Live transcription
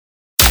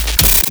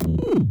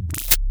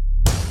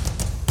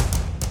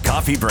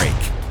Coffee Break,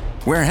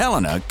 where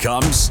Helena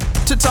comes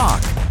to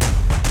talk.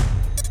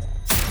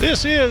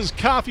 This is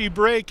Coffee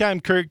Break. I'm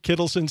Kurt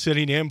Kittleson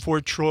sitting in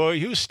for Troy,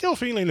 who's still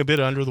feeling a bit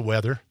under the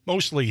weather.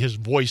 Mostly his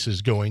voice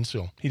is going,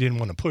 so he didn't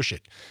want to push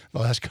it the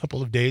last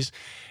couple of days.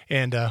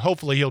 And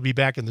hopefully he'll be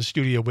back in the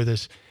studio with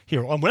us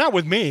here. Well, not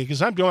with me,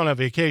 because I'm going on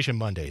vacation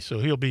Monday, so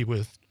he'll be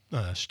with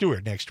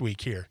Stuart next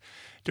week here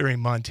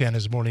during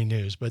Montana's Morning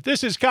News. But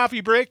this is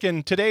Coffee Break,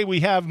 and today we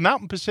have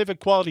Mountain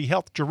Pacific Quality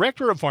Health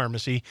Director of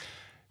Pharmacy,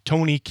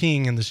 Tony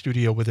King, in the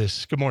studio with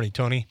us. Good morning,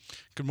 Tony.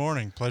 Good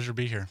morning. Pleasure to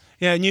be here.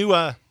 Yeah, and you,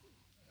 I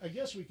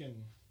guess we can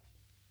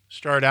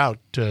start out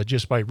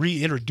just by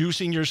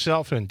reintroducing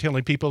yourself and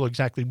telling people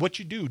exactly what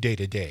you do day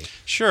to day.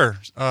 Sure.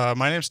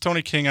 My name is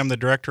Tony King. I'm the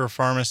Director of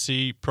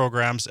Pharmacy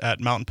Programs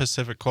at Mountain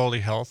Pacific Quality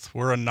Health.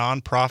 We're a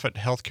nonprofit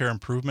healthcare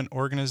improvement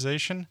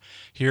organization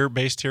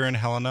based here in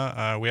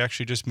Helena. We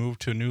actually just moved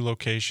to a new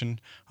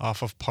location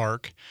off of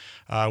Park.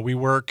 We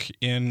work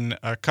in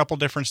a couple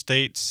different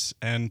states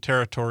and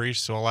territories,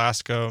 so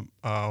Alaska,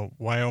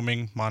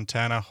 Wyoming,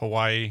 Montana,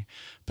 Hawaii,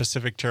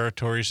 Pacific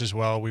territories as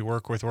well. We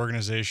work with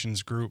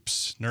organizations,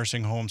 groups,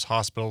 nursing homes,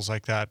 hospitals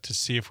like that to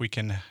see if we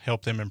can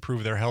help them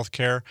improve their health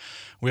care.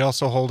 We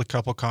also hold a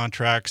couple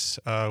contracts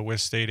with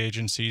state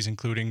agencies,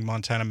 including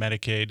Montana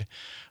Medicaid.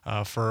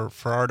 For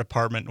our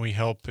department, we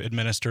help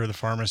administer the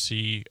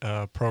pharmacy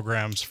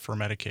programs for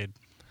Medicaid.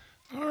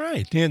 All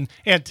right. And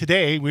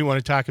today we want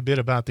to talk a bit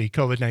about the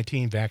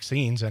COVID-19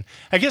 vaccines. And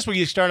I guess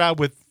we start out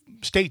with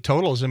state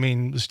totals. I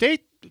mean, the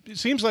state, it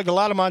seems like a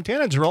lot of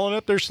Montanans rolling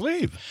up their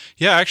sleeve.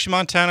 Yeah, actually,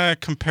 Montana,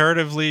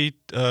 comparatively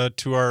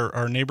to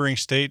our neighboring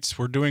states,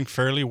 we're doing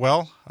fairly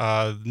well.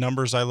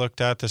 Numbers I looked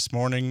at this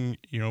morning,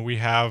 we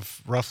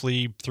have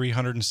roughly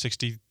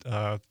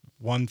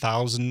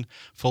 361,000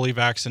 fully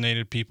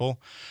vaccinated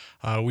people.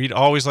 We'd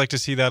always like to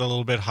see that a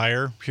little bit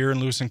higher. Here in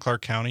Lewis and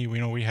Clark County,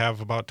 we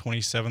have about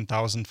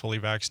 27,000 fully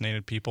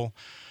vaccinated people.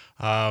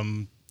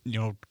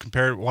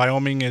 Compared,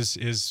 Wyoming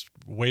is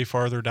way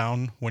farther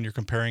down when you're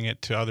comparing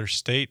it to other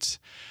states.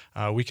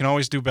 We can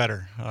always do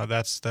better.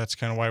 That's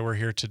kind of why we're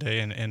here today,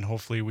 and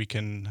hopefully we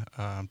can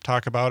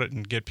talk about it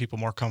and get people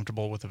more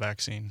comfortable with the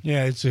vaccine.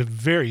 Yeah, it's a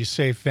very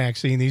safe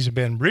vaccine. These have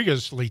been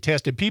rigorously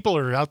tested. People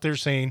are out there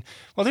saying,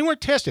 well, they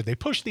weren't tested. They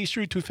pushed these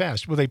through too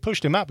fast. Well, they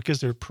pushed them out because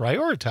they're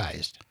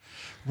prioritized.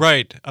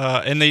 Right,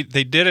 and they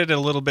did it a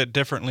little bit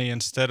differently.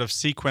 Instead of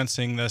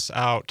sequencing this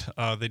out,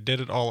 they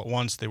did it all at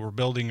once. They were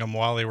building them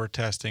while they were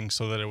testing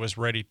so that it was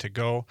ready to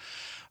go.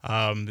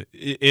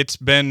 It's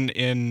been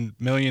in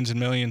millions and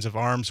millions of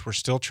arms. We're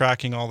still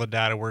tracking all the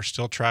data. We're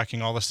still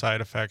tracking all the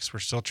side effects. We're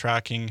still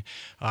tracking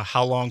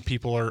how long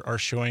people are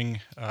showing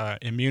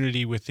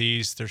immunity with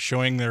these. They're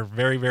showing they're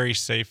very, very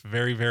safe,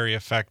 very, very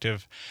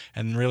effective,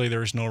 and really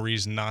there's no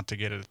reason not to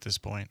get it at this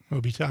point.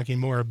 We'll be talking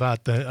more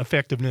about the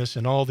effectiveness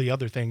and all the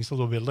other things a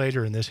little bit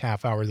later in this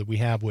half hour that we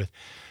have with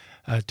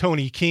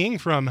Tony King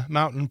from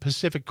Mountain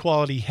Pacific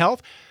Quality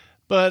Health.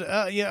 But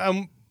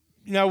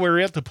now we're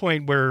at the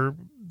point where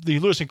the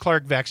Lewis and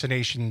Clark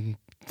vaccination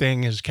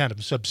thing has kind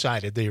of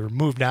subsided. They were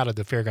moved out of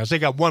the fairgrounds. They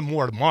got one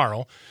more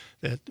tomorrow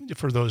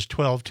for those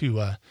 12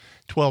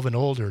 and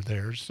older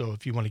there. So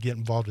if you want to get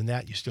involved in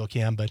that, you still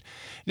can. But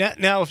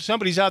now if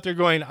somebody's out there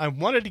going, I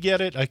wanted to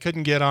get it, I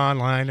couldn't get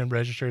online and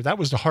register. That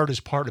was the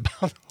hardest part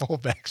about the whole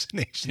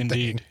vaccination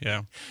Indeed, thing.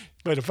 yeah.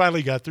 But it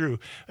finally got through.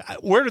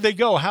 Where do they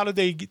go? How do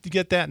they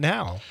get that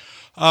now?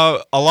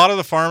 A lot of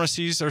the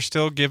pharmacies are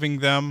still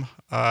giving them.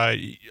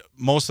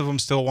 Most of them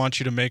still want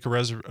you to make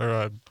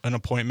an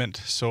appointment.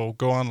 So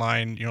go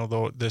online.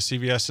 The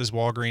CVS's,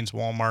 Walgreens,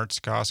 Walmart's,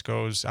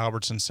 Costco's,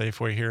 Albertsons,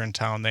 Safeway here in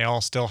town, they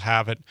all still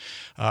have it.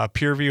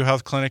 Peerview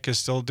Health Clinic is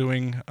still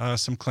doing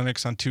some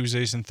clinics on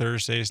Tuesdays and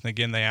Thursdays. And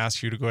again, they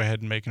ask you to go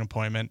ahead and make an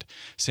appointment.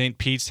 St.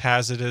 Pete's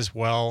has it as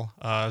well.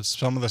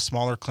 Some of the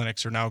smaller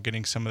clinics are now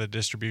getting some of the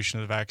distribution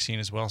of the vaccine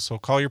as well. So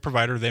call your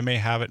provider. They may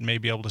have it and may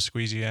be able to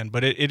squeeze you in.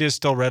 But it is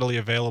still readily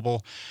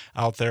available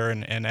out there.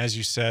 And as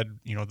you said,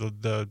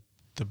 the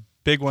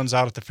big ones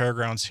out at the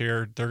fairgrounds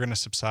here, they're going to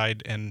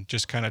subside and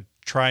just kind of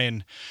try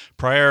and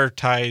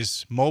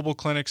prioritize mobile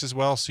clinics as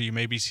well. So you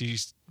may be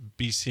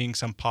seeing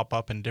some pop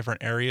up in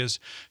different areas,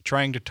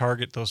 trying to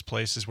target those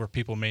places where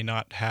people may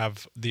not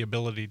have the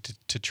ability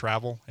to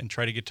travel and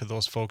try to get to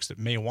those folks that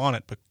may want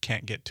it but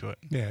can't get to it.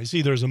 Yeah, I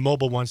see there's a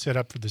mobile one set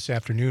up for this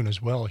afternoon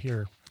as well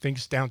here. I think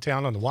it's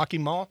downtown on the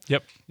Walking Mall.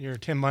 Yep. Near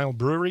 10 Mile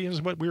Brewery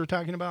is what we were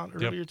talking about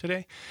earlier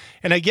today.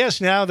 And I guess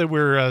now that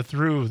we're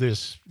through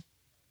these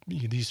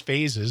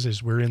phases,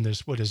 as we're in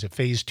this,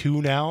 phase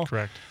 2 now?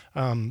 Correct.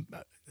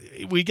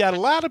 We got a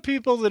lot of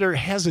people that are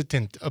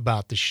hesitant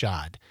about the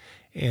shot.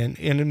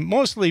 And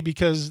mostly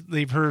because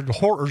they've heard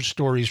horror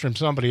stories from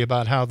somebody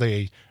about how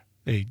they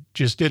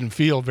just didn't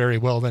feel very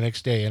well the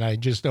next day, and I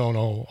just don't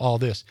know all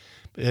this.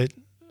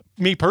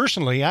 Me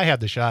personally, I had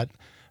the shot.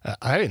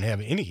 I didn't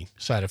have any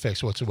side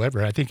effects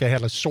whatsoever. I think I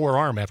had a sore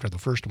arm after the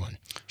first one.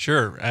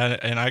 Sure,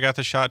 and I got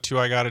the shot too.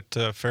 I got it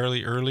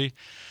fairly early.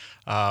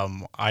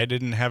 I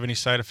didn't have any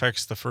side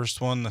effects the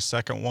first one. The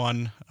second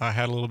one, I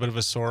had a little bit of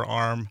a sore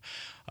arm.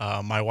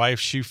 My wife,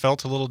 she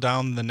felt a little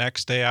down the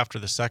next day after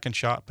the second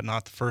shot, but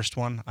not the first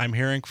one. I'm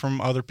hearing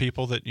from other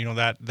people that,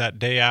 that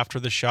day after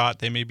the shot,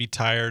 they may be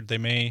tired. They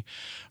may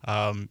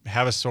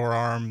have a sore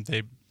arm.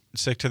 They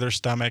sick to their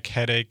stomach,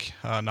 headache,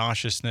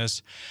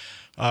 nauseousness.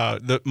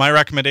 My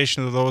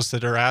recommendation to those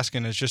that are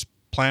asking is just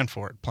plan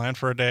for it. Plan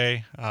for a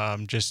day,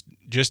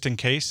 just in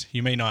case.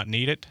 You may not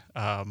need it,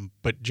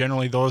 but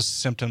generally those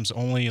symptoms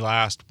only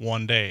last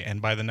one day,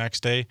 and by the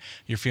next day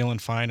you're feeling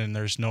fine, and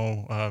there's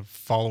no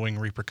following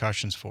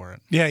repercussions for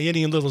it. Yeah,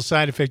 any little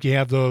side effect you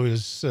have though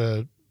is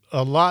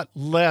a lot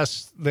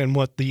less than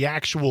what the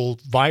actual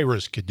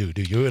virus could do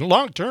to you in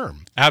long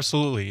term.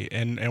 Absolutely,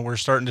 and we're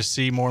starting to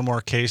see more and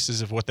more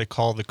cases of what they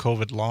call the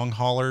COVID long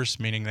haulers,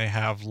 meaning they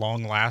have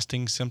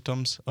long-lasting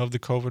symptoms of the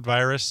COVID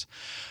virus.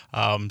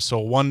 So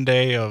one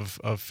day of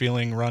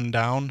feeling run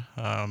down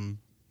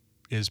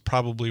is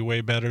probably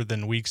way better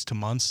than weeks to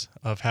months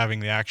of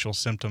having the actual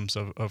symptoms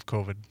of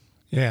COVID.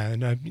 Yeah,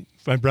 and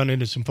I've run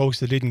into some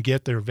folks that didn't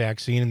get their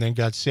vaccine and then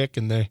got sick,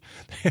 and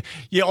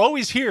you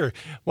always hear,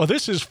 well,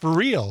 this is for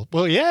real.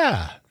 Well,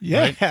 yeah,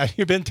 right?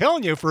 You've been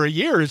telling you for a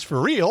year it's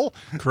for real.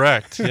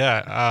 Correct,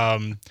 yeah.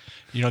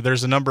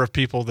 There's a number of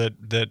people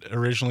that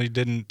originally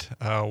didn't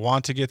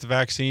want to get the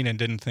vaccine and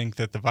didn't think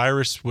that the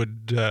virus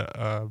would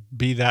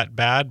be that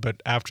bad,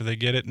 but after they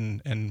get it,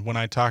 and when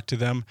I talk to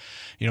them,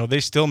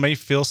 they still may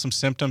feel some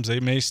symptoms. They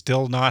may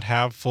still not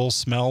have full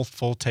smell,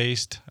 full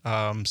taste,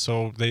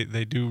 so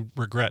they do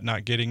regret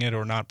not getting it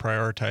or not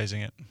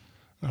prioritizing it.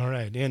 All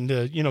right, and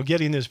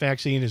getting this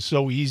vaccine is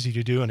so easy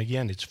to do, and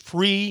again, it's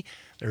free.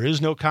 There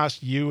is no cost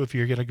to you if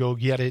you're going to go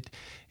get it,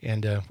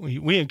 and I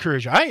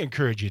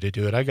encourage you to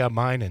do it. I got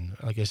mine, and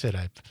like I said,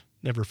 I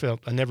never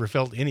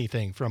felt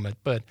anything from it.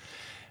 But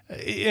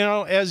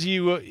as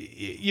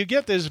you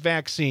get this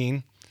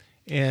vaccine,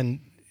 and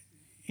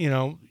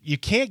you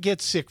can't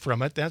get sick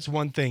from it. That's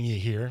one thing you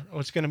hear. Oh,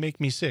 it's going to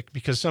make me sick,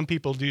 because some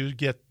people do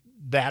get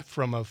that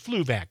from a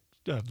flu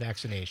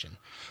vaccination.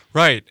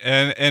 Right,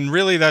 and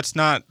really that's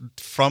not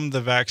from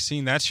the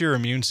vaccine. That's your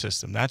immune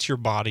system. That's your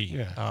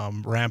body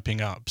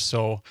ramping up.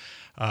 So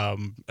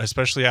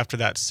especially after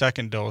that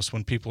second dose,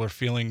 when people are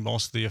feeling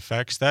most of the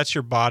effects, that's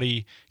your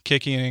body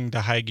kicking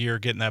into high gear,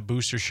 getting that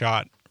booster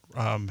shot,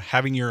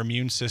 having your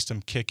immune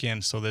system kick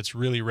in so that's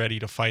really ready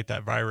to fight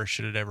that virus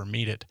should it ever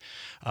meet it.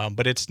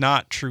 But it's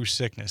not true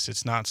sickness.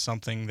 It's not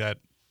something that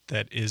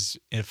is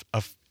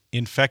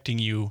infecting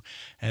you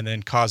and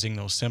then causing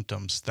those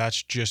symptoms.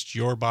 That's just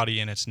your body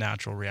in its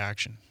natural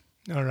reaction.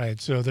 All right,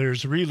 so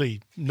there's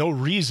really no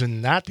reason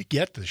not to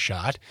get the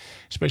shot,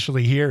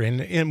 especially here.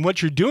 And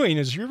what you're doing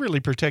is you're really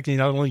protecting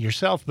not only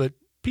yourself, but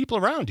people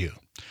around you.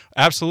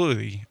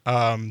 Absolutely.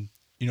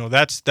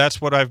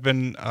 That's what I've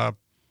been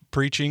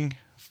preaching,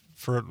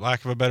 for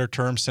lack of a better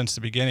term, since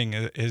the beginning,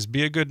 is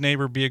be a good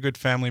neighbor, be a good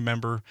family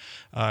member.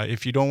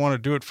 If you don't want to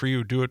do it for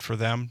you, do it for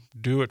them.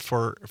 Do it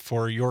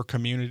for your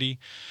community.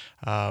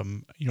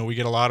 We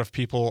get a lot of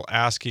people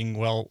asking,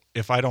 well,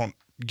 if I don't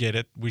get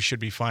it, we should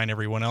be fine.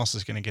 Everyone else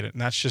is going to get it.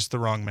 And that's just the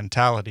wrong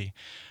mentality.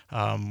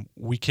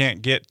 We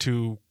can't get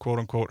to quote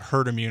unquote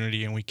herd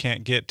immunity, and we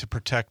can't get to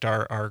protect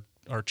our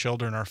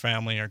children, our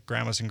family, our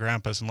grandmas and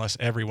grandpas unless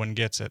everyone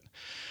gets it.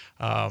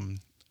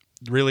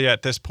 Really,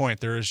 at this point,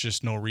 there is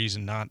just no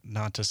reason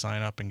not to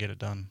sign up and get it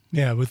done.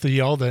 Yeah, with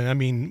all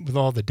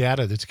the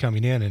data that's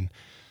coming in, and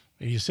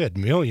you said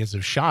millions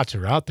of shots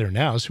are out there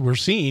now, so we're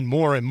seeing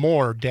more and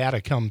more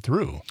data come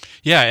through.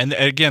 Yeah, and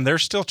again, they're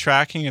still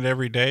tracking it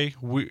every day.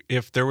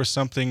 If there was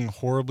something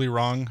horribly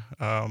wrong,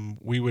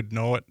 we would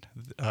know it.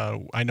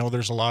 I know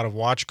there's a lot of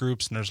watch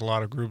groups, and there's a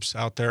lot of groups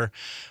out there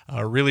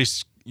really,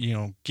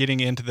 getting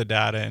into the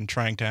data and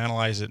trying to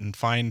analyze it and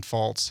find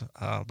faults,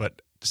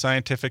 but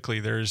scientifically,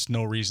 there's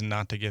no reason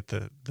not to get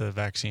the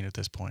vaccine at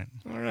this point.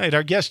 All right.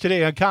 Our guest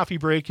today on Coffee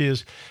Break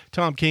is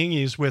Tom King.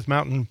 He's with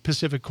Mountain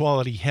Pacific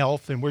Quality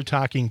Health, and we're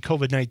talking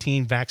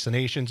COVID-19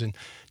 vaccinations. And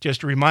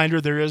just a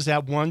reminder, there is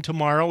that one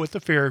tomorrow at the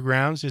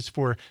fairgrounds. It's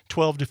for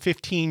 12 to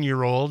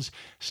 15-year-olds.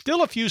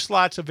 Still a few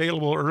slots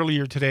available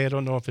earlier today. I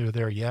don't know if they're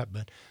there yet,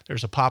 but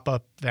there's a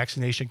pop-up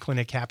vaccination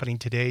clinic happening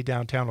today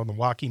downtown on the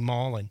Walking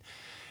Mall,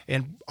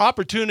 and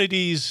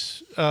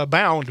opportunities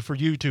bound for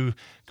you to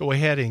go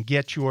ahead and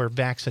get your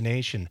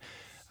vaccination.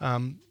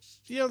 As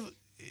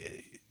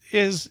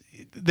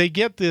they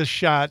get this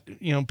shot,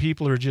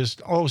 people are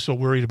just so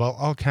worried about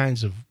all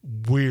kinds of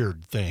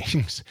weird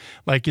things,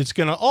 like it's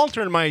going to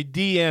alter my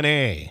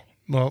DNA.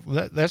 Well,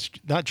 that's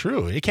not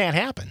true. It can't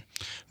happen.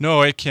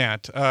 No, it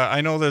can't.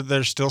 I know that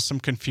there's still some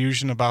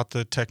confusion about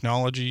the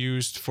technology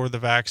used for the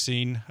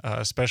vaccine,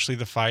 especially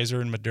the Pfizer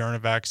and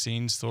Moderna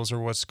vaccines. Those are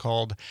what's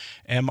called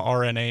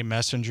mRNA,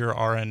 messenger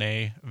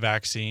RNA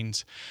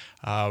vaccines.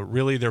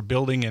 Really, they're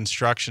building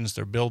instructions.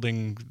 They're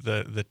building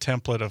the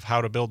template of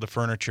how to build the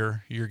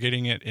furniture. You're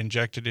getting it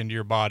injected into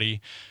your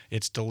body.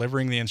 It's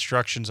delivering the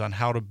instructions on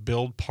how to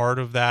build part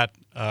of that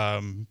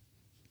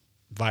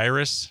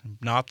virus,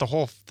 not the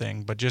whole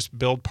thing, but just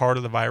build part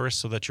of the virus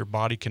so that your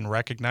body can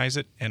recognize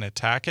it and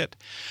attack it.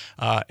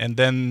 And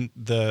then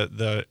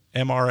the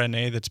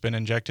mRNA that's been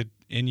injected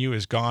in you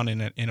is gone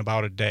in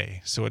about a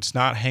day. So it's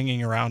not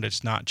hanging around.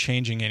 It's not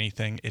changing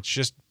anything. It's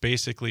just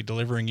basically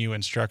delivering you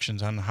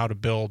instructions on how to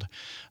build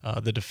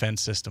the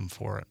defense system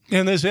for it.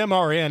 And this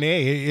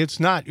mRNA,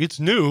 it's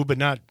new, but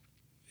not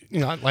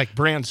like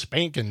brand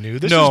spanking new.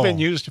 This has been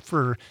used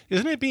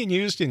isn't it being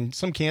used in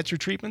some cancer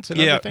treatments and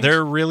other things?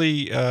 They're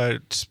really,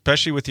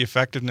 especially with the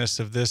effectiveness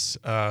of these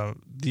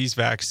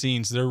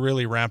vaccines, they're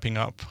really ramping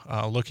up,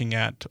 looking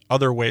at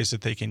other ways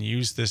that they can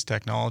use this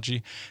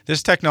technology.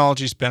 This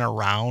technology's been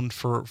around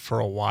for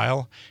a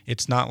while.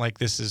 It's not like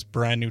this is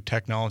brand new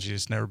technology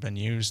that's never been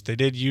used. They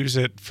did use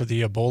it for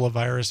the Ebola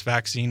virus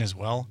vaccine as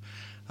well,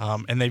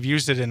 and they've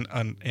used it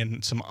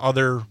in some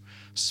other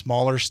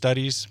smaller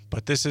studies,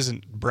 but this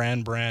isn't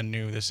brand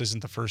new. This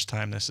isn't the first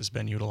time this has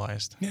been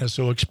utilized. Yeah,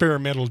 so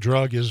experimental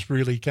drug is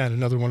really kind of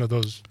another one of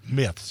those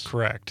myths.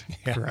 Correct.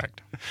 Yeah.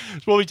 Correct.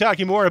 So we'll be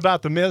talking more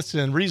about the myths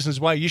and reasons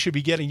why you should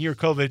be getting your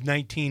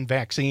COVID-19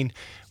 vaccine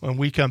when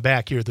we come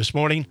back here this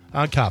morning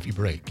on Coffee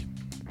Break.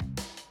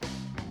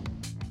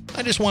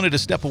 I just wanted to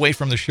step away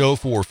from the show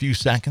for a few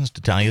seconds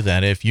to tell you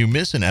that if you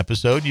miss an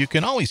episode, you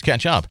can always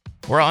catch up.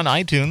 We're on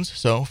iTunes,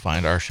 so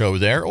find our show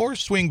there or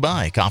swing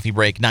by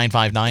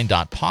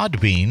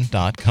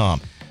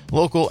coffeebreak959.podbean.com.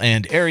 Local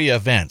and area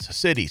events,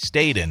 city,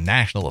 state, and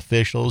national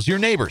officials, your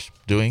neighbors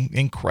doing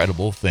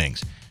incredible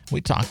things. We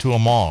talk to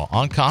them all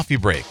on Coffee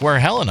Break, where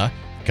Helena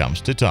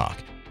comes to talk.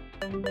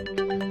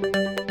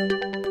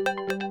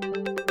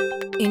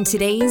 In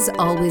today's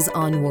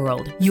always-on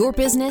world, your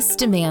business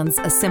demands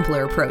a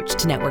simpler approach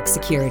to network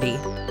security.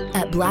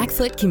 At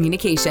Blackfoot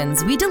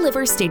Communications, we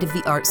deliver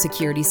state-of-the-art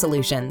security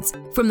solutions,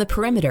 from the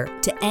perimeter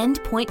to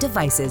endpoint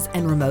devices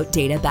and remote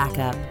data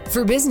backup,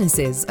 for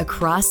businesses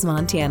across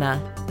Montana.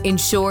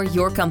 Ensure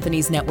your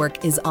company's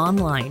network is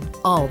online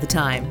all the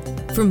time.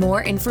 For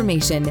more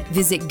information,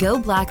 visit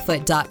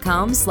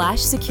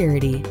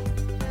goblackfoot.com/security.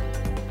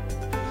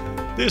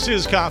 This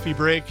is Coffee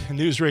Break,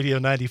 News Radio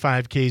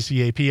 95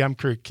 KCAP. I'm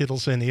Kirk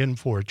Kittleson in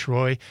for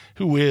Troy,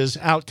 who is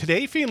out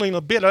today feeling a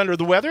bit under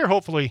the weather.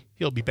 Hopefully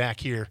he'll be back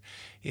here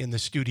in the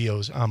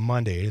studios on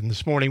Monday. And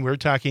this morning we're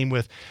talking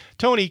with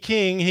Tony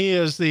King. He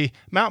is the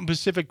Mountain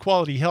Pacific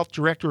Quality Health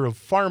Director of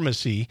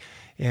Pharmacy.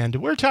 And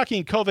we're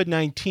talking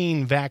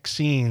COVID-19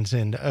 vaccines.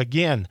 And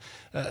again,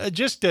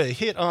 just to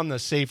hit on the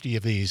safety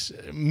of these,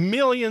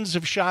 millions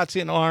of shots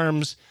in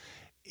arms.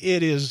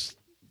 It is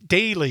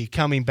daily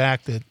coming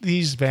back that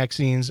these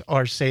vaccines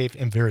are safe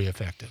and very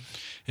effective.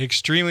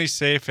 Extremely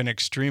safe and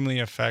extremely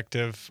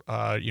effective.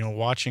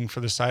 Watching for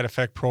the side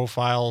effect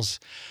profiles,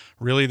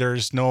 really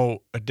there's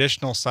no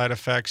additional side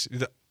effects.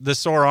 The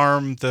sore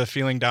arm, the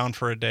feeling down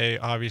for a day,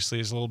 obviously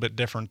is a little bit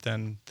different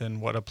than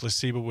what a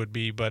placebo would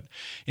be. But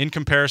in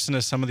comparison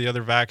to some of the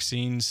other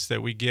vaccines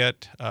that we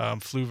get,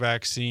 flu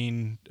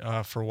vaccine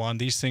for one,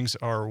 these things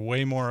are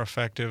way more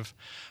effective.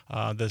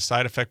 The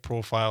side effect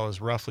profile is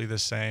roughly the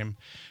same.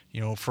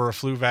 For a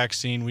flu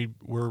vaccine,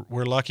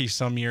 we're lucky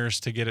some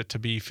years to get it to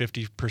be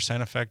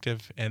 50%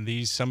 effective, and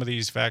some of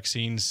these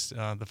vaccines,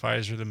 the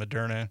Pfizer, the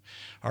Moderna,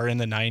 are in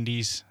the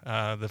 90s.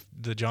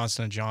 The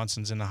Johnson &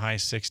 Johnson's in the high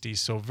 60s.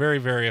 So very,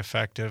 very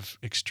effective,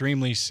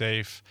 extremely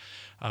safe,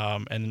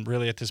 and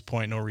really at this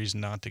point, no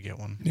reason not to get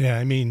one. Yeah,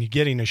 I mean,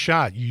 getting a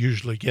shot, you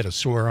usually get a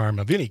sore arm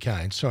of any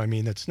kind. So, I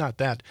mean, it's not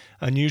that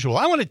unusual.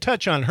 I want to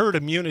touch on herd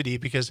immunity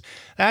because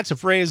that's a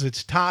phrase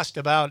that's tossed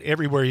about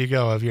everywhere you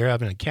go. If you're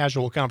having a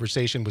casual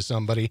conversation with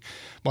somebody,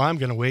 well, I'm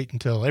going to wait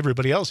until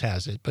everybody else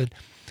has it. But,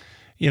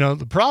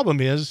 the problem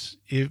is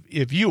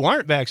if you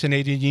aren't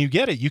vaccinated and you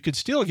get it, you could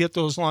still get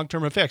those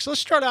long-term effects. Let's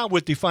start out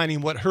with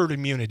defining what herd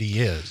immunity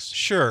is.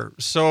 Sure.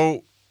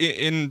 So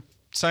in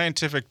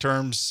scientific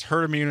terms,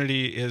 herd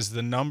immunity is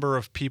the number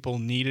of people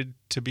needed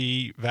to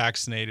be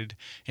vaccinated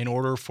in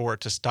order for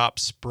it to stop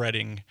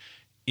spreading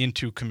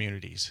into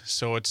communities.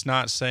 So it's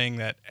not saying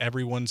that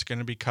everyone's going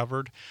to be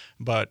covered,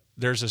 but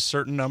there's a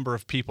certain number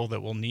of people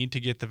that will need to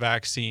get the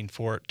vaccine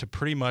for it to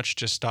pretty much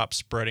just stop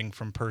spreading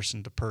from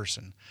person to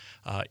person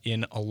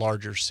in a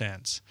larger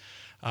sense.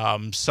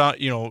 Some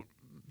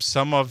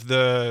of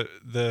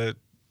the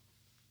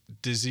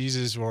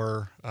diseases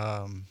or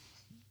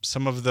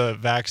some of the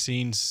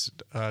vaccines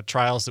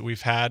trials that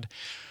we've had,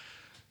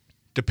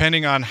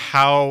 depending on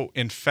how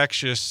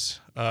infectious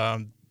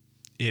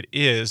it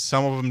is,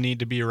 some of them need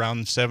to be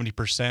around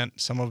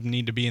 70%. Some of them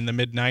need to be in the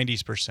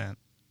mid-90s%.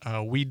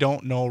 We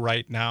don't know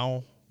right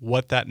now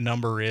what that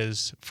number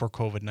is for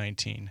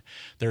COVID-19.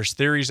 There's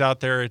theories out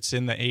there it's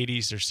in the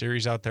 80s. There's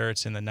theories out there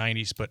it's in the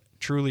 90s. But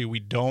truly,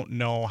 we don't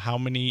know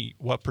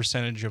what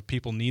percentage of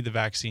people need the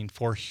vaccine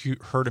for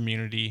herd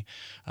immunity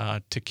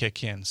to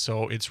kick in.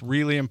 So it's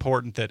really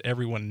important that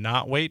everyone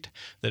not wait,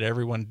 that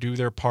everyone do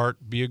their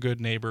part, be a good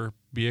neighbor,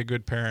 be a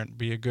good parent,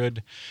 be a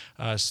good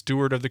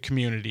steward of the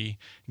community,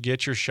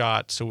 get your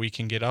shot so we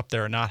can get up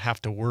there and not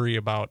have to worry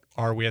about,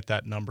 are we at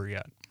that number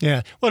yet?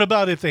 Yeah. What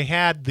about if they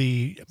had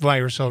the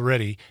virus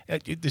already?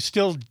 It's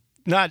still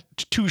not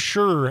too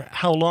sure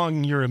how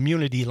long your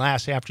immunity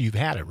lasts after you've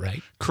had it,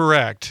 right?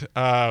 Correct.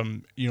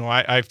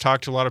 I've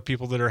talked to a lot of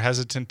people that are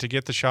hesitant to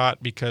get the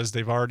shot because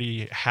they've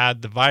already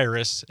had the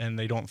virus and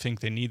they don't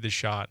think they need the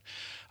shot.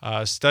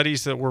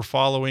 Studies that we're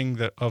following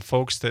of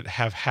folks that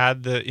have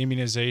had the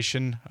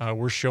immunization,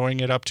 we're showing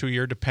it up to a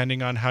year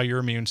depending on how your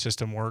immune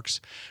system works.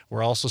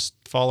 We're also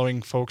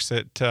following folks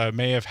that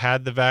may have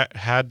had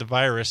the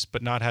virus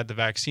but not had the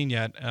vaccine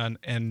yet,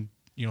 and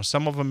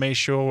some of them may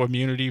show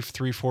immunity for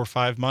 3, 4,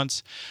 5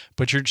 months,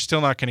 but you're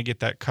still not going to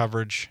get that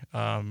coverage.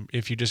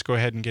 If you just go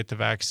ahead and get the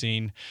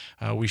vaccine,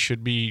 we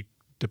should be,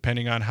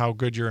 depending on how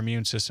good your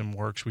immune system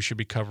works, we should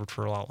be covered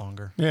for a lot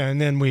longer. Yeah,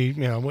 and then we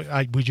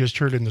just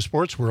heard in the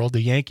sports world,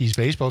 the Yankees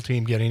baseball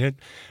team getting it,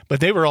 but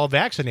they were all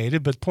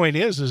vaccinated. But the point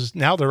is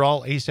now they're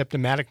all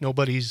asymptomatic.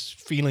 Nobody's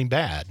feeling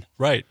bad.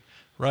 Right.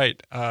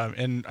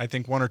 And I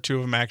think 1 or 2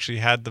 of them actually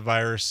had the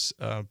virus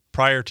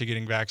prior to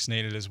getting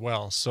vaccinated as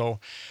well. So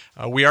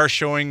we are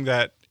showing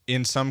that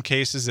in some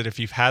cases that if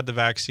you've had the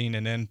vaccine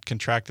and then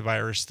contract the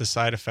virus, the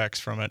side effects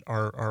from it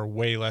are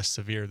way less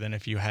severe than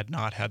if you had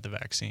not had the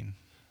vaccine.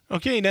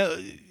 Okay, now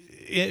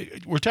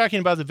we're talking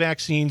about the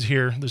vaccines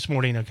here this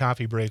morning on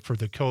Coffee Break for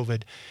the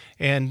COVID,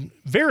 and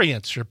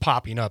variants are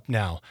popping up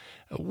now.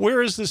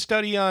 Where is the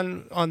study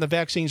on the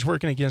vaccines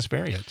working against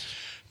variants?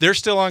 They're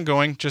still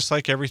ongoing, just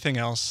like everything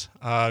else.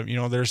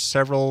 There's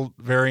several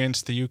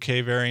variants, the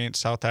UK variant,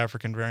 South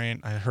African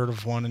variant. I heard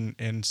of one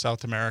in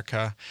South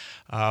America.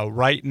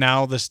 Right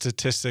now, the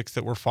statistics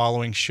that we're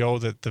following show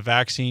that the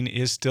vaccine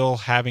is still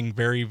having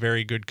very,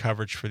 very good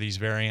coverage for these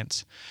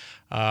variants.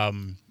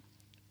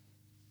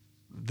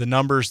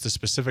 The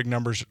specific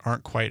numbers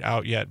aren't quite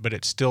out yet, but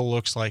it still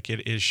looks like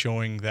it is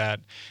showing that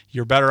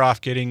you're better off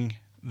getting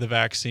the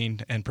vaccine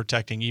and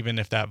protecting, even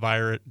if that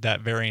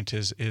variant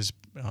is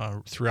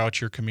throughout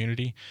your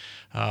community.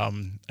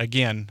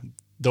 Again,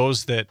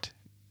 those that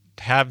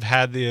have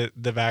had the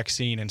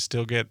vaccine and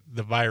still get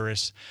the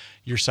virus,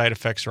 your side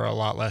effects are a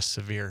lot less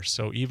severe.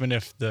 So even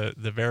if the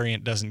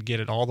variant doesn't get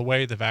it all the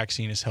way, the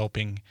vaccine is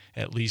helping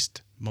at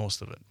least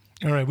most of it.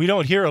 All right, we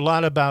don't hear a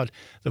lot about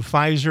the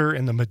Pfizer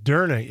and the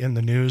Moderna in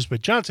the news,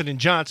 but Johnson &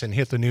 Johnson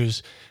hit the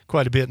news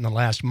quite a bit in the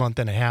last month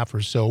and a half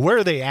or so. Where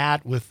are they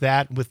at with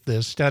that, with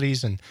the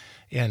studies and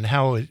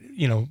how,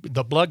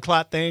 the blood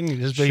clot thing?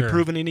 Has they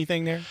proven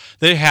anything there?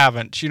 They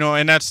haven't,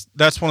 and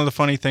that's one of the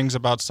funny things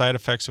about side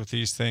effects with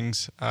these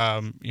things.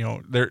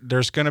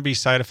 There's going to be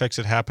side effects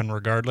that happen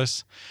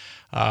regardless.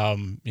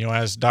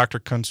 As Dr.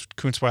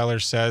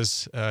 Kunzweiler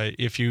says,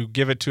 if you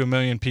give it to 1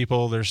 million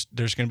people, there's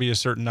going to be a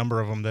certain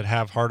number of them that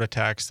have heart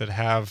attacks, that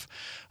have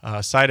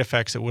side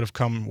effects that would have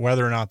come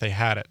whether or not they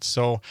had it.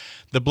 So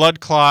the blood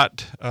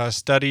clot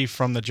study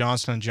from the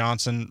Johnson &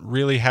 Johnson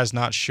really has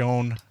not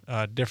shown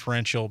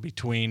differential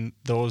between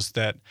those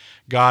that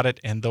got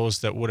it and those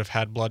that would have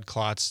had blood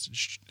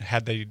clots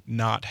had they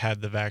not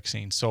had the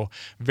vaccine. So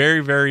very,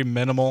 very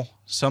minimal,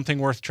 something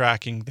worth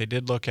tracking. They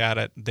did look at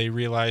it. They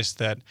realized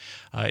that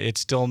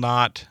it's still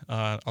not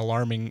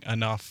alarming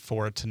enough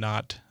for it to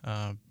not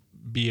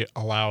be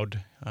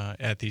allowed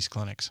at these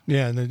clinics.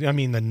 Yeah, and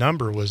the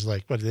number was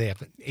like, what do they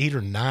have, 8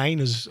 or 9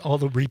 is all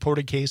the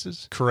reported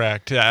cases?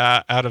 Correct.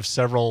 Out of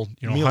several,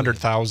 hundred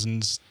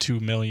thousands to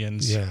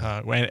millions.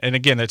 Yeah. And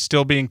again, it's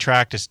still being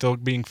tracked. It's still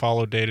being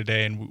followed day to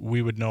day, and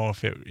we would know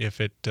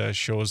if it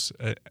shows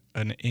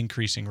an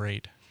increasing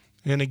rate.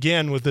 And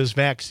again, with this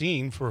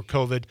vaccine for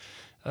COVID,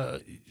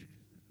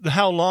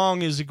 how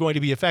long is it going to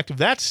be effective?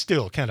 That's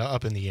still kind of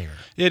up in the air.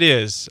 It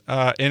is.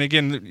 And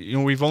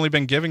again, we've only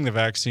been giving the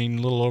vaccine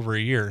a little over a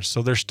year.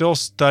 So they're still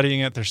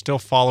studying it. They're still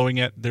following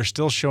it. They're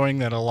still showing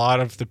that a lot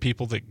of the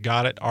people that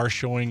got it are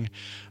showing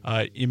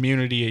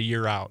immunity a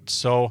year out.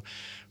 So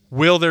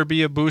will there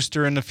be a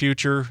booster in the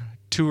future?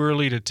 Too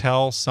early to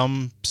tell.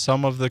 Some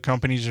of the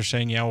companies are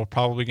saying, yeah, we're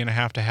probably going to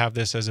have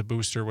this as a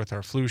booster with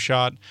our flu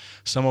shot.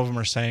 Some of them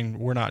are saying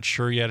we're not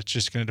sure yet. It's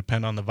just going to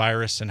depend on the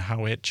virus and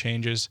how it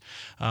changes.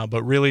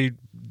 But really,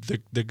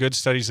 the good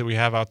studies that we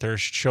have out there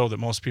show that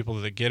most people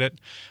that get it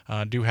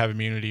do have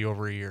immunity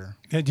over a year.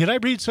 Did I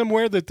read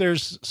somewhere that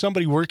there's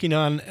somebody working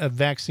on a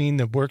vaccine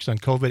that works on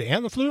COVID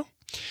and the flu?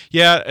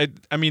 Yeah,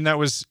 that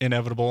was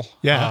inevitable.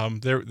 Yeah.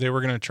 They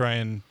were going to try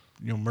and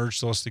merge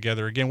those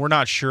together. Again, we're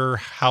not sure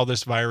how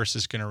this virus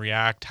is going to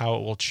react, how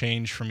it will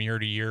change from year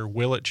to year.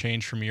 Will it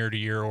change from year to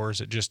year, or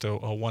is it just a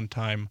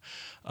one-time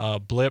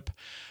blip?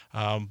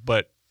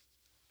 But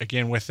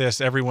again, with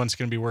this, everyone's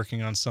going to be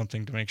working on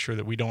something to make sure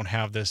that we don't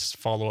have this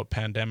follow-up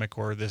pandemic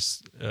or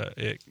this,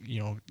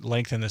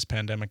 lengthen this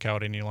pandemic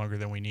out any longer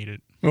than we need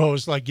it. Well,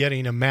 it's like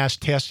getting a mass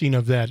testing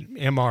of that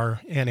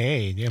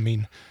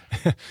mRNA.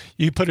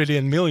 You put it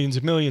in millions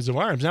and millions of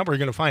arms. Now we're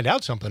going to find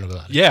out something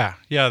about it. Yeah,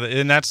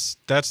 and that's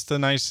the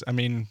nice.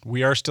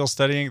 We are still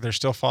studying. They're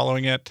still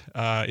following it.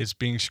 It's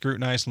being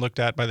scrutinized and looked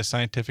at by the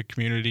scientific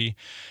community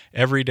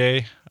every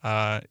day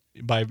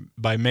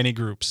by many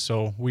groups.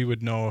 So we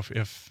would know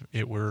if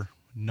it were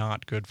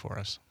not good for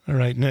us. All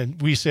right. And then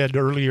we said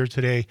earlier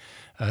today,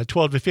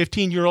 12 to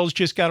 15-year-olds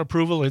just got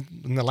approval in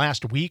the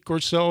last week or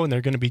so, and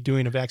they're going to be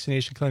doing a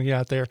vaccination clinic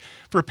out there.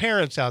 For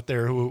parents out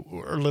there who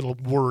are a little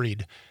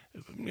worried,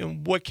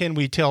 what can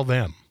we tell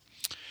them?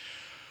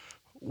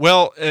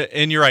 Well,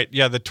 and you're right.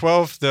 Yeah, the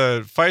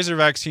Pfizer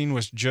vaccine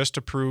was just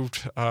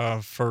approved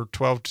for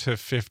 12 to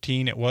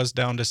 15. It was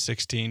down to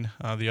 16.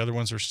 The other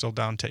ones are still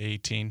down to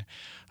 18.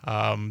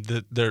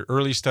 The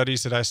early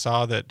studies that I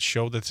saw that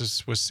showed that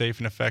this was safe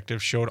and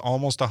effective showed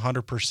almost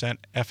 100%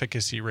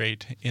 efficacy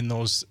rate in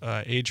those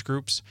age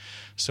groups.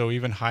 So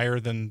even higher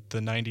than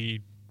the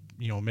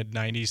mid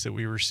 90s that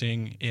we were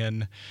seeing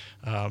in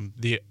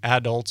the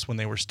adults when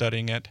they were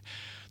studying it.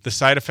 The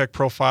side effect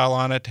profile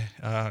on it,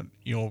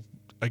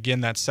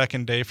 again, that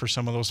second day for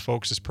some of those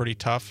folks is pretty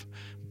tough,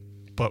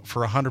 but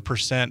for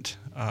 100%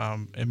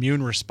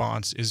 immune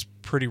response is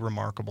pretty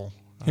remarkable.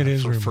 It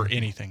is for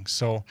anything.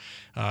 So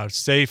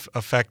safe,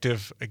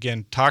 effective.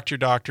 Again, talk to your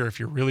doctor if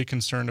you're really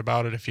concerned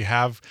about it. If you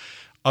have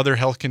other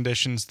health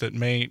conditions that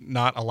may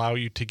not allow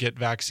you to get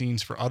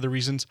vaccines for other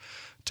reasons,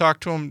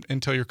 talk to them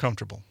until you're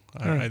comfortable.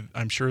 Right.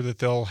 I'm sure that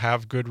they'll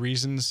have good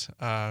reasons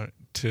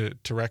to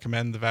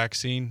recommend the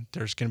vaccine.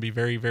 There's going to be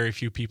very, very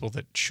few people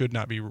that should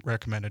not be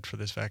recommended for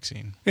this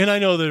vaccine. And I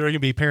know that there are going to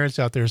be parents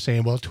out there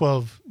saying, well,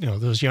 12,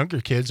 those younger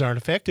kids aren't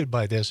affected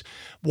by this.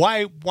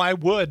 Why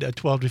would a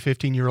 12 to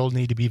 15-year-old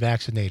need to be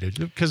vaccinated?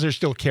 Because they're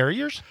still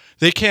carriers?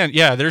 They can,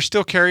 yeah. They're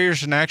still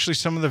carriers, and actually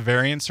some of the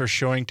variants are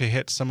showing to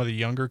hit some of the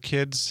younger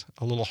kids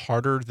a little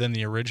harder than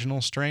the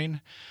original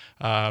strain,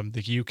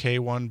 the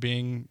UK one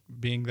being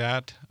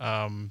that.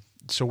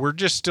 So we're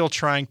just still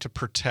trying to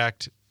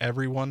protect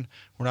everyone.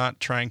 We're not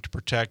trying to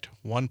protect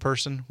one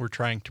person. We're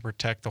trying to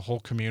protect the whole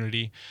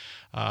community.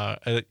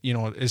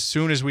 As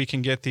soon as we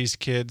can get these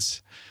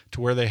kids to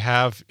where they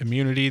have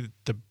immunity,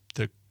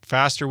 the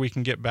faster we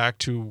can get back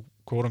to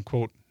quote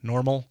unquote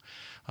normal.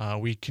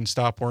 We can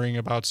stop worrying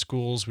about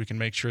schools. We can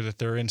make sure that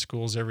they're in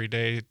schools every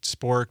day,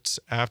 sports,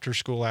 after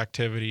school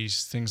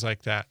activities, things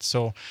like that.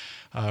 So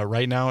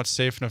right now it's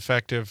safe and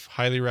effective,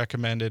 highly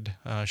recommended,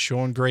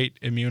 showing great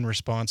immune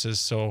responses.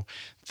 So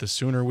the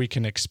sooner we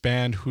can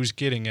expand who's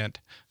getting it,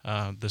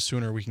 the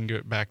sooner we can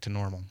get back to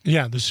normal.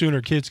 Yeah, the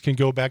sooner kids can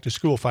go back to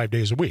school 5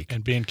 days a week.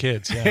 And being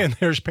kids, yeah. And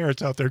there's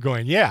parents out there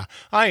going, yeah,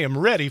 I am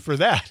ready for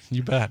that.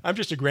 You bet. I'm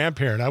just a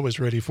grandparent. I was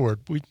ready for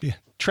it.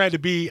 Trying to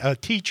be a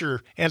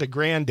teacher and a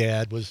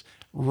granddad was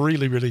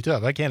really, really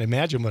tough. I can't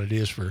imagine what it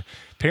is for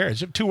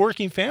parents. 2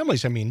 working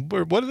families. I mean,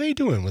 what are they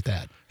doing with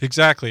that?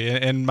 Exactly.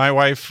 And my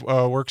wife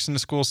works in the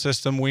school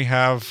system. We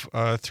have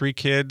 3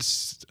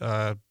 kids,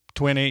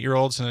 twin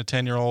 8-year-olds and a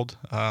 10-year-old.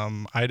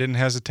 I didn't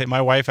hesitate.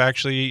 My wife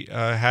actually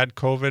had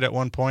COVID at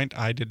one point.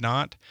 I did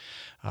not.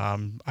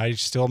 I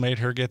still made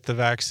her get the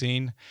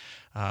vaccine.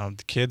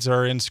 The kids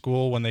are in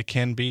school when they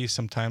can be.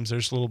 Sometimes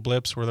there's little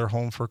blips where they're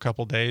home for a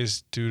couple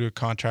days due to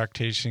contract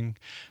tracing.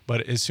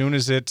 But as soon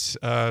as it's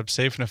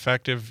safe and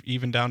effective,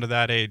 even down to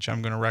that age,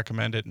 I'm going to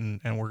recommend it, and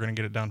we're going to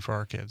get it done for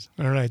our kids.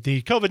 All right.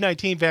 The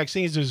COVID-19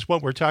 vaccines is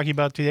what we're talking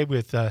about today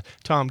with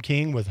Tom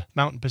King with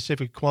Mountain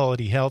Pacific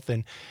Quality Health.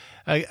 And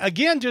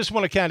again, just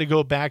want to kind of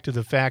go back to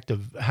the fact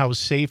of how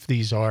safe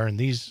these are. And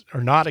these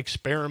are not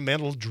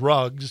experimental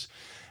drugs.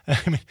 I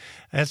mean,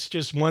 that's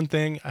just one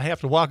thing. I have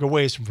to walk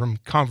away from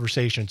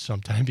conversations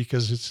sometimes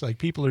because it's like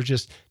people are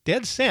just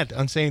dead set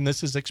on saying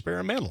this is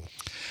experimental.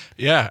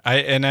 Yeah,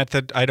 I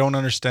don't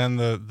understand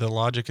the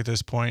logic at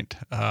this point.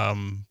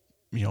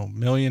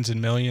 Millions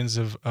and millions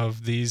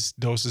of these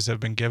doses have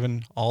been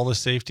given. All the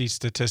safety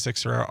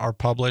statistics are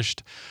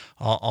published.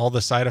 All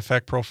the side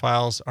effect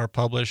profiles are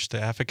published.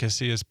 The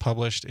efficacy is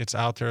published. It's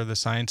out there. The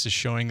science is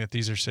showing that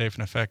these are safe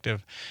and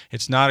effective.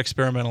 It's not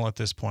experimental at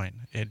this point.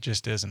 It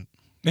just isn't.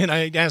 And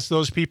I ask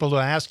those people to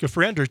ask a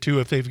friend or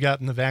two if they've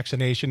gotten the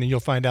vaccination, and you'll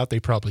find out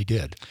they probably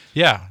did.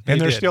 Yeah, and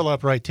they're still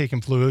upright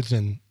taking fluids,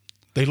 and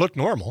they look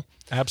normal.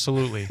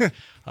 Absolutely.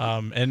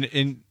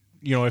 And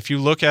if you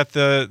look at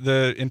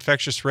the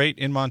infectious rate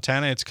in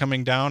Montana, it's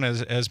coming down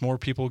as more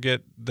people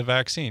get the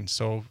vaccine.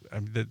 So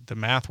the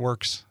math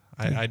works.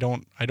 I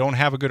don't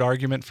have a good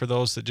argument for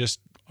those that just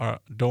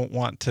don't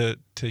want to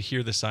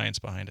hear the science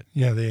behind it.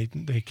 Yeah, they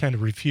kind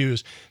of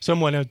refuse.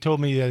 Someone had told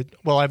me that,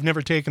 well, I've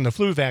never taken the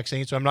flu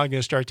vaccine, so I'm not going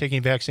to start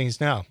taking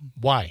vaccines now.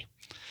 Why?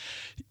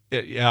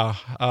 Yeah.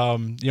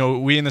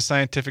 We in the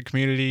scientific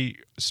community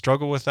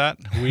struggle with that.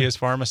 We as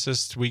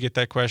pharmacists, we get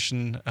that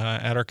question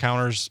at our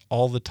counters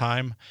all the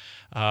time.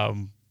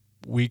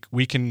 We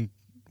can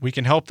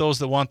help those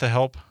that want the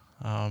help.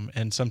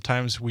 And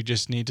sometimes we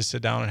just need to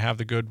sit down and have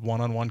the good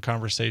one-on-one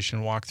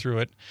conversation, walk through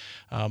it.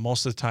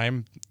 Most of the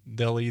time,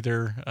 they'll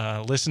either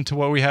listen to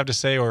what we have to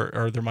say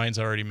or their mind's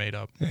already made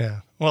up.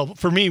 Yeah. Well,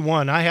 for me,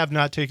 I have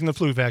not taken the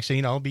flu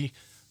vaccine. I'll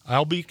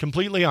be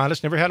completely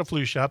honest, never had a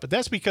flu shot, but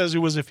that's because it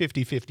was a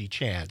 50-50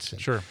 chance.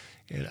 And sure.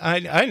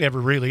 I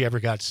never really ever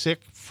got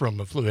sick from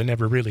the flu. It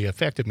never really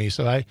affected me,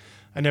 so I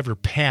never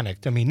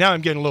panicked. I mean, now I'm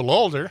getting a little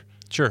older.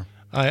 Sure.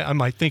 I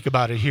might think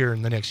about it here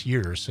in the next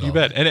year or so. You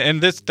bet. And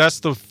that's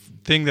the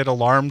thing that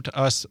alarmed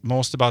us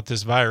most about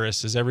this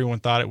virus is everyone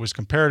thought it was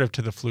comparative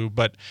to the flu,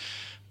 but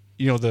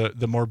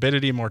the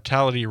morbidity,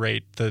 mortality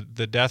rate, the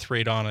death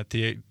rate on it,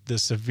 the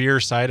severe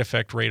side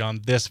effect rate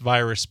on this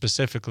virus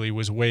specifically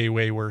was way,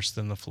 way worse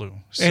than the flu.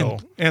 So,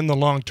 and the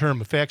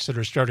long-term effects that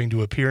are starting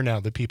to appear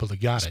now, the people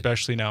that got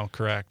especially now,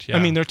 correct. it. Yeah.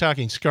 I mean, they're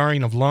talking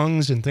scarring of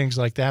lungs and things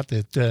like that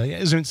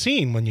isn't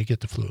seen when you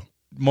get the flu.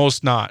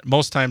 Most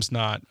times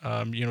not.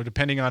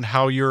 Depending on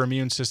how your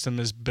immune system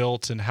is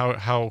built and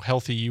how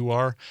healthy you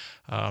are,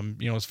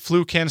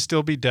 flu can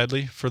still be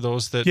deadly for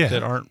those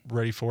that aren't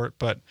ready for it.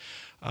 But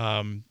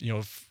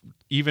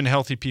even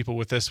healthy people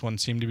with this one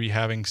seem to be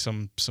having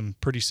some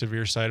pretty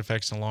severe side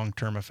effects and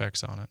long-term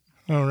effects on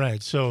it. All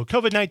right. So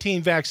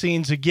COVID-19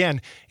 vaccines,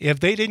 again, if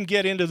they didn't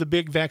get into the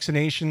big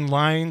vaccination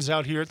lines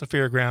out here at the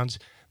fairgrounds,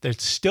 they're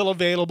still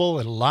available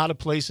at a lot of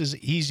places,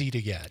 easy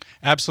to get.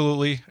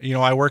 Absolutely.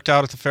 I worked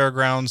out at the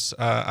fairgrounds.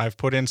 I've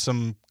put in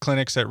some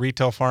clinics at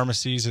retail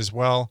pharmacies as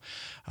well.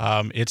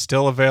 It's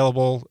still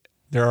available.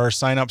 There are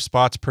sign-up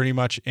spots pretty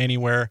much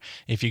anywhere.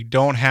 If you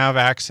don't have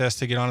access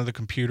to get onto the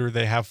computer,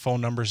 they have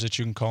phone numbers that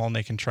you can call, and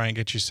they can try and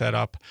get you set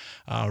up.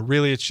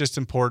 Really, it's just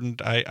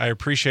important. I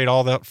appreciate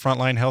all the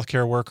frontline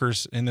healthcare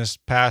workers in this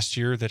past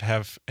year that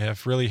have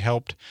really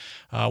helped,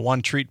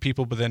 one, treat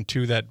people, but then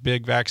two, that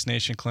big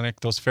vaccination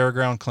clinic. Those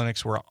fairground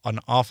clinics were an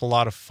awful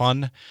lot of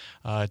fun.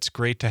 It's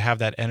great to have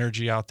that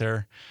energy out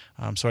there.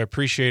 So I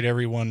appreciate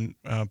everyone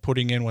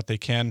putting in what they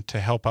can to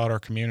help out our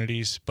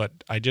communities, but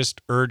I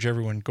just urge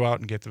everyone, go out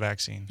and get the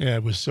vaccine. Yeah,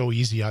 it was so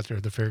easy out there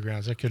at the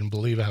fairgrounds. I couldn't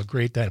believe how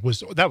great that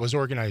was. That was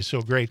organized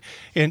so great.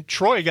 And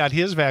Troy got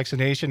his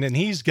vaccination, and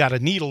he's got a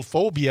needle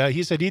phobia.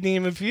 He said he didn't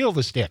even feel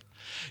the stick.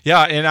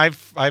 Yeah, and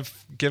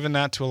I've given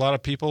that to a lot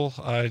of people.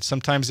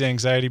 Sometimes the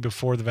anxiety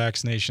before the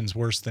vaccination is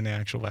worse than the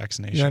actual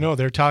vaccination. Yeah, I know.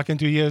 They're talking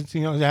to you,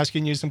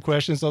 asking you some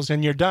questions. They'll say,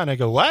 "You're done." I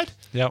go, "What?"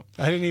 Yep.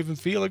 I didn't even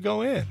feel it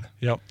go in.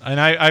 Yep. And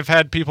I've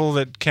had people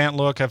that can't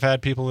look. I've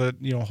had people that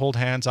hold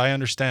hands. I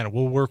understand.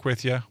 We'll work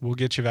with you. We'll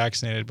get you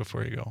vaccinated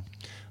before you go.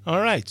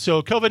 All right.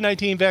 So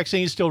COVID-19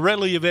 vaccine is still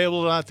readily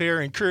available out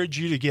there. I encourage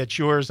you to get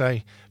yours.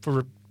 I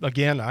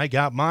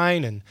got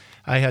mine, and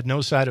I had no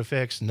side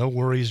effects, no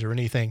worries or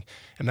anything.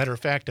 As a matter of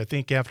fact, I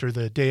think after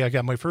the day I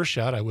got my first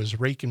shot, I was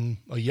raking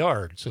a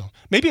yard. So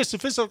maybe it's the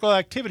physical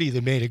activity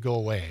that made it go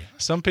away.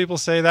 Some people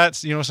say that.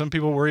 Some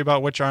people worry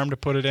about which arm to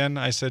put it in.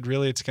 I said,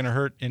 really, it's going to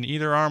hurt in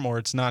either arm, or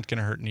it's not going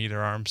to hurt in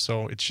either arm.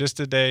 So it's just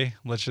a day.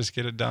 Let's just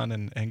get it done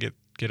and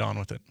get on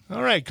with it.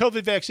 All right,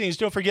 COVID vaccines.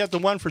 Don't forget the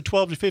one for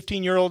 12 to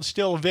 15-year-olds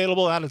still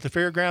available out at the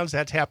fairgrounds.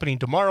 That's happening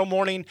tomorrow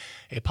morning.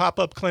 A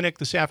pop-up clinic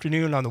this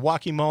afternoon on the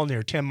Walking Mall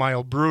near 10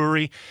 Mile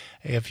Brewery.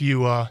 If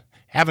you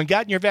haven't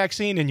gotten your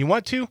vaccine and you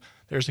want to,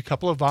 there's a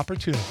couple of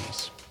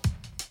opportunities.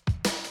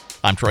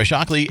 I'm Troy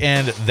Shockley,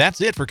 and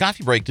that's it for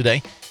Coffee Break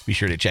today. Be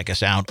sure to check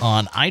us out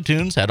on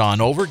iTunes. Head on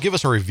over, give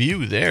us a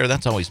review there.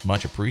 That's always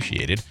much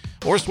appreciated.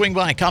 Or swing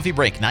by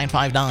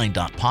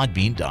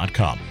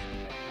coffeebreak959.podbean.com.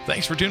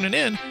 Thanks for tuning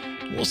in.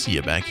 We'll see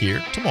you back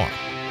here tomorrow.